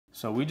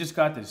So we just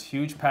got this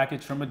huge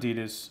package from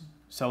Adidas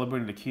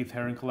celebrating the Keith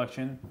Haring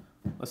collection.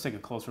 Let's take a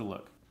closer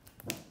look.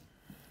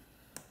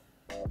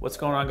 What's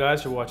going on,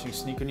 guys? You're watching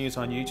Sneaker News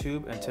on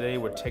YouTube, and today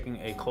we're taking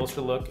a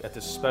closer look at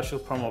this special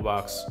promo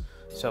box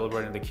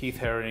celebrating the Keith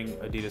Haring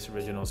Adidas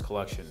Originals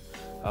collection.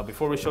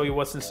 Before we show you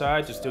what's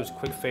inside, just do us a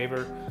quick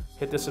favor,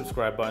 hit the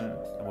subscribe button,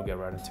 and we'll get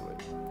right into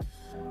it.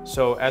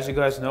 So as you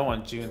guys know,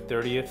 on June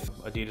 30th,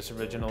 Adidas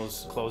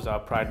Originals closed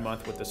out Pride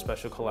Month with a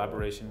special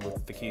collaboration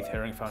with the Keith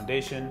Haring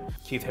Foundation.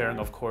 Keith Haring,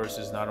 of course,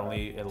 is not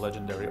only a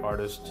legendary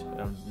artist,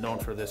 known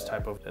for this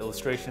type of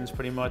illustrations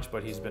pretty much,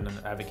 but he's been an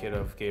advocate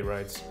of gay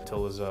rights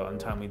until his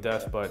untimely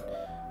death.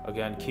 But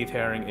again, Keith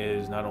Haring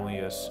is not only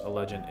a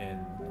legend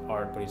in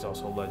art, but he's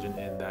also a legend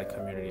in that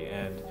community.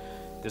 And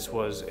this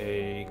was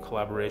a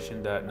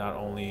collaboration that not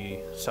only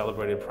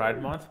celebrated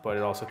Pride Month, but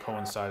it also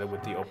coincided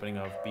with the opening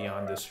of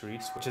Beyond the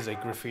Streets, which is a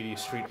graffiti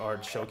street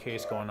art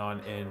showcase going on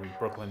in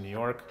Brooklyn, New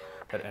York,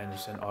 that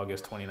ends in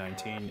August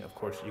 2019. Of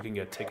course, you can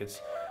get tickets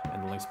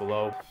in the links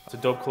below. It's a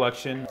dope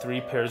collection,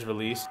 3 pairs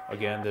released.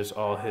 Again, there's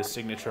all his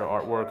signature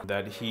artwork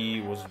that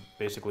he was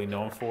basically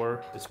known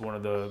for. It's one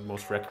of the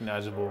most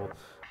recognizable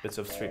bits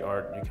of street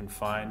art you can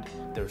find.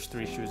 There's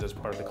 3 shoes as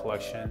part of the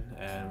collection,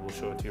 and we'll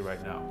show it to you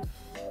right now.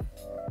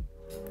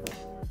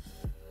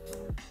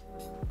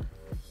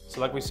 So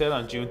like we said,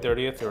 on June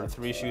 30th, there were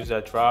 3 shoes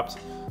that dropped: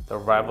 the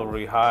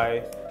Rivalry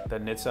Hi, the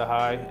Nizza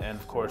Hi, and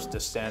of course the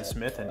Stan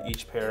Smith, and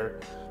each pair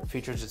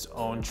features its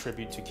own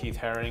tribute to Keith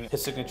Haring.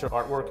 His signature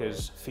artwork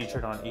is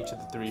featured on each of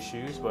the 3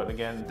 shoes, but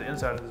again, the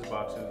inside of this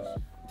box is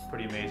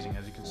pretty amazing,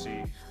 as you can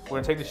see. We're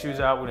gonna take the shoes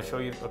out, we're gonna show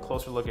you a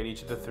closer look at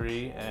each of the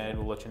 3, and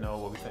we'll let you know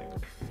what we think.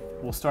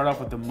 We'll start off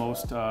with the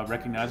most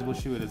recognizable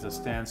shoe. It is a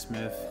Stan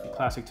Smith, a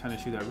classic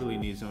tennis shoe that really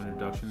needs no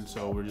introduction,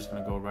 so we're just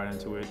gonna go right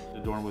into it.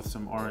 Adorned with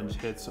some orange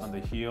hits on the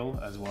heel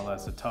as well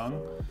as the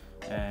tongue.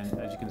 And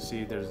as you can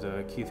see, there's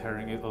the Keith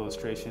Haring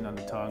illustration on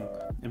the tongue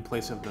in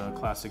place of the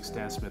classic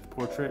Stan Smith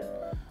portrait.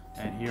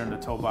 And here in the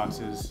toe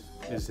boxes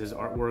is his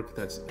artwork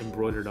that's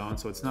embroidered on.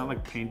 So it's not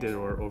like painted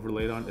or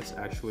overlaid on, it's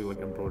actually like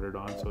embroidered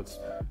on. So it's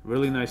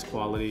really nice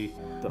quality.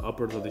 The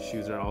uppers of the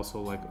shoes are also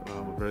like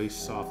a very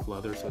soft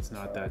leather, so it's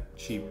not that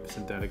cheap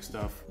synthetic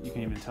stuff. You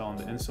can even tell on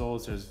the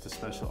insoles, there's the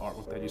special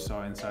artwork that you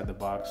saw inside the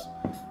box.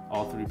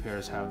 All 3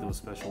 pairs have those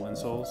special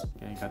insoles.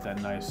 And you got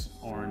that nice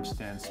orange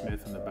Stan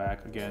Smith in the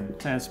back. Again,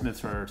 Stan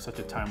Smiths are such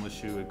a timeless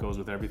shoe. It goes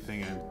with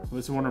everything, and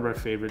it's one of our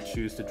favorite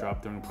shoes to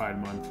drop during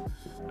Pride Month.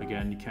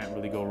 Again, you can't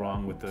really go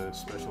wrong with the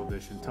special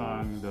edition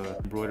tongue, the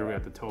embroidery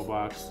at the toe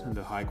box, and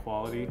the high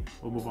quality.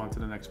 We'll move on to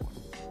the next one.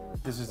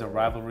 This is the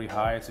Rivalry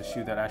Hi. It's a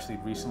shoe that actually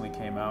recently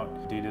came out.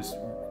 Adidas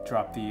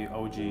dropped the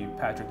OG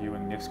Patrick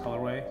Ewing Knicks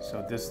colorway.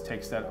 So this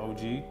takes that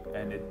OG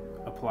and it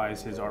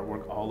applies his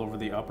artwork all over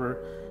the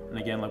upper. And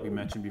again, like we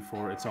mentioned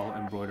before, it's all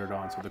embroidered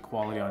on, so the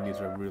quality on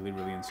these are really,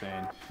 really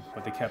insane.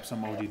 But they kept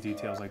some OG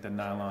details like the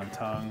nylon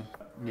tongue,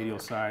 medial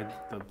side,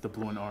 the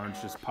blue and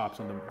orange just pops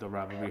on the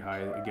Rivalry Hi.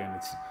 Again,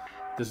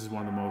 this is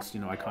one of the most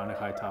iconic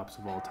high tops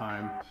of all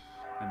time.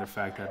 And the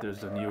fact that there's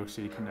the New York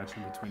City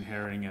connection between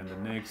Haring and the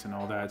Knicks and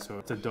all that. So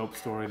it's a dope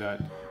story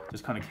that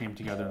just kind of came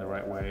together in the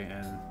right way.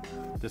 And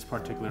this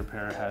particular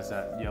pair has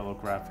that yellow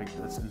graphic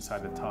that's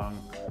inside the tongue,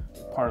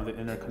 part of the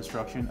inner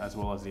construction as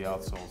well as the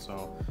outsole.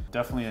 So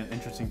definitely an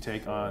interesting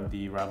take on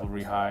the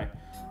Rivalry Hi.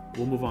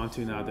 We'll move on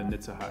to now the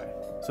Nizza Hi.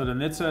 So the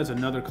Nizza is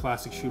another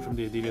classic shoe from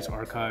the Adidas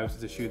archives.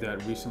 It's a shoe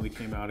that recently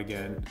came out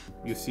again.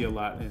 You see a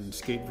lot in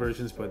skate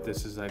versions, but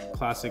this is like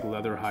classic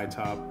leather high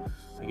top.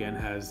 Again,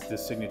 has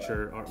this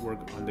signature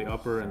artwork on the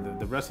upper, and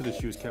the rest of the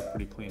shoe is kept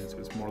pretty clean. So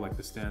it's more like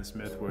the Stan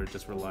Smith, where it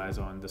just relies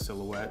on the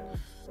silhouette.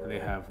 And they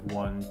have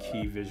one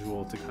key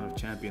visual to kind of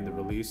champion the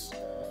release.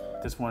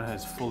 This one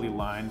has fully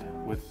lined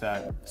with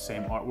that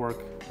same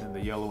artwork in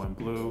the yellow and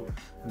blue.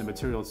 And the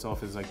material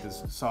itself is like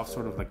this soft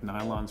sort of like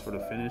nylon sort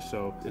of finish.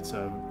 So it's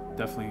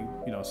definitely,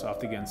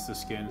 soft against the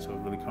skin, so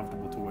really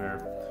comfortable to wear.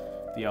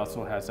 The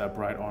outsole has that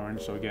bright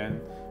orange. So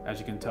again, as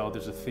you can tell,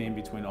 there's a theme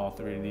between all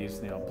 3 of these,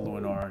 blue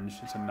and orange.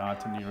 It's a nod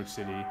to New York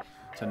City.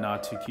 It's a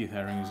nod to Keith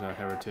Haring's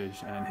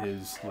heritage and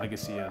his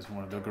legacy as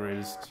one of the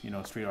greatest,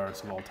 street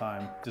artists of all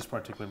time. This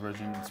particular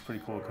version is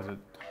pretty cool because it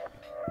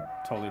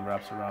totally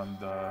wraps around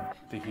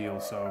the heel.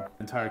 So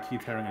the entire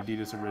Keith Haring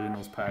Adidas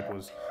Originals pack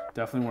was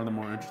definitely one of the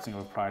more interesting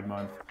of Pride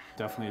Month.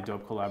 Definitely a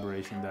dope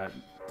collaboration that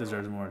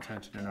deserves more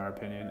attention in our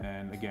opinion.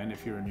 And again,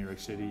 if you're in New York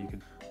City, you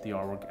could the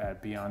artwork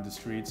at Beyond the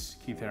Streets.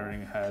 Keith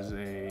Haring has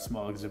a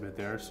small exhibit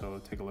there, so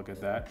take a look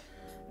at that.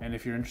 And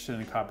if you're interested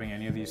in copying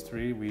any of these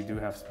 3, we do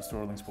have some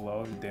store links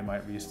below. They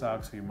might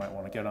restock, so you might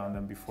want to get on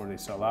them before they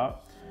sell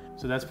out.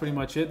 So that's pretty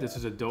much it. This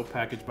is a dope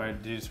package by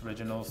Adidas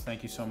Originals.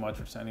 Thank you so much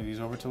for sending these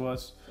over to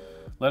us.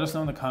 Let us know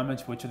in the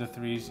comments which of the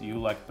 3s you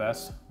like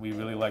best. We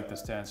really like the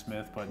Stan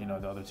Smith, but the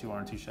other 2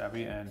 aren't too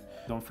shabby. And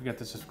don't forget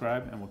to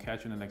subscribe, and we'll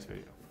catch you in the next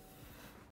video.